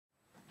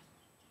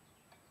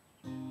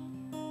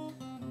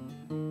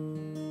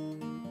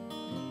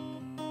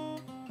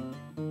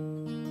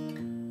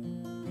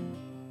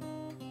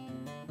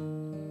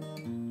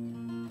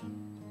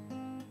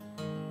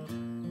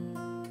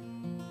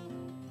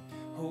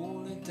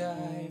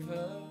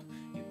diver,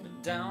 you've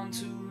been down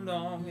too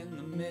long in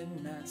the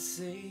midnight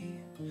sea.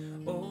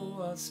 Oh,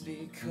 what's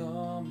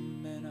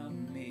becoming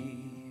of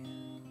me?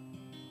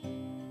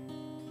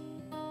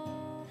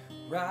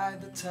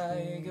 Ride the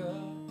tiger,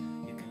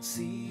 you can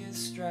see his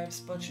stripes,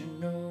 but you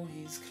know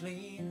he's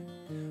clean.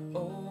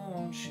 Oh,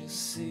 won't you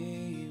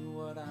see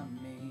what I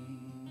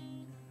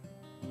mean?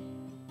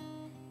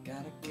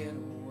 Gotta get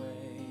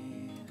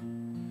away,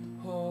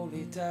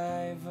 holy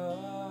diver.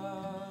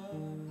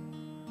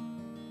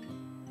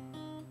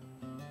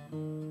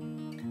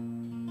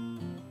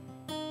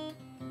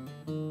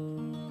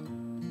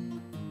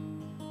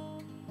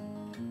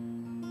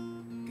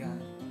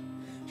 Got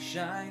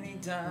shiny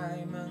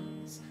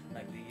diamonds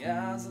like the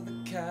eyes of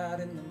the cat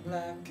in the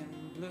black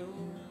and blue.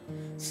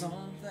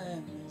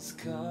 Something is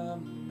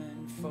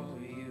coming for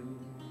you.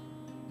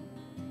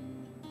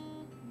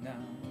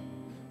 Now,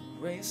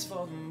 race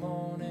for the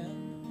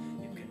morning.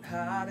 You can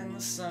hide in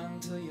the sun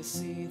till you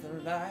see the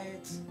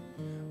light.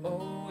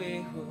 Oh,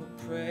 we will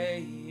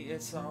pray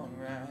it's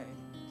alright.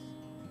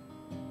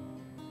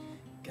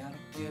 Gotta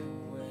get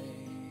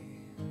away,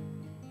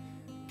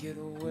 get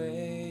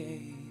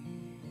away.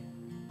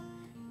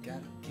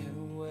 Gotta get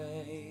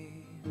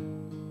away,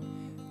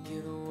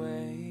 get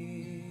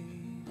away.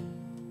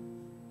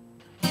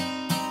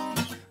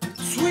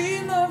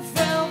 Between the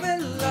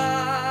velvet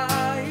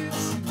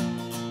lies,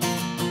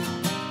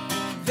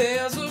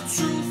 there's a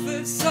truth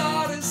that's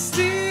hard to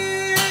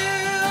steal.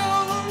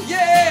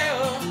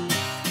 Yeah,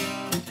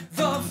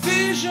 the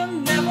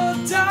vision never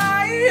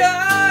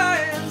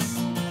dies.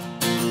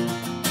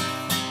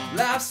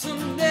 Life's a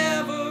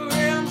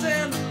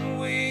never-ending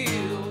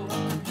wheel.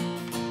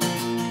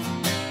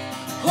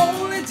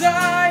 Holy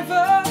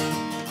diver,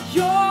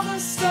 you're the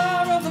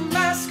star of the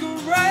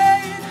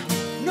masquerade.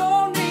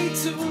 No need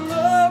to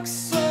look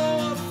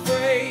so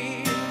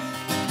afraid.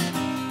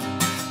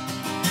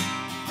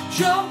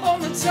 Jump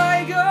on the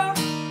tiger,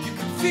 you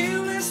can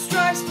feel his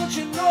stripes, but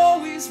you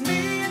know he's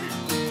mean.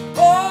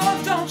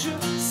 Oh, don't you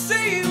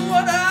see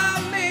what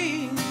I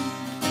mean?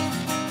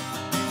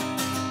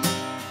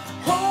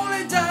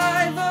 Holy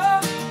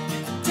diver,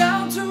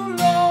 down too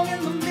long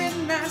in the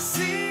midnight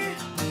sea.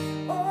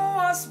 Oh,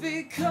 what's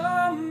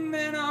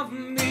becoming of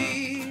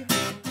me?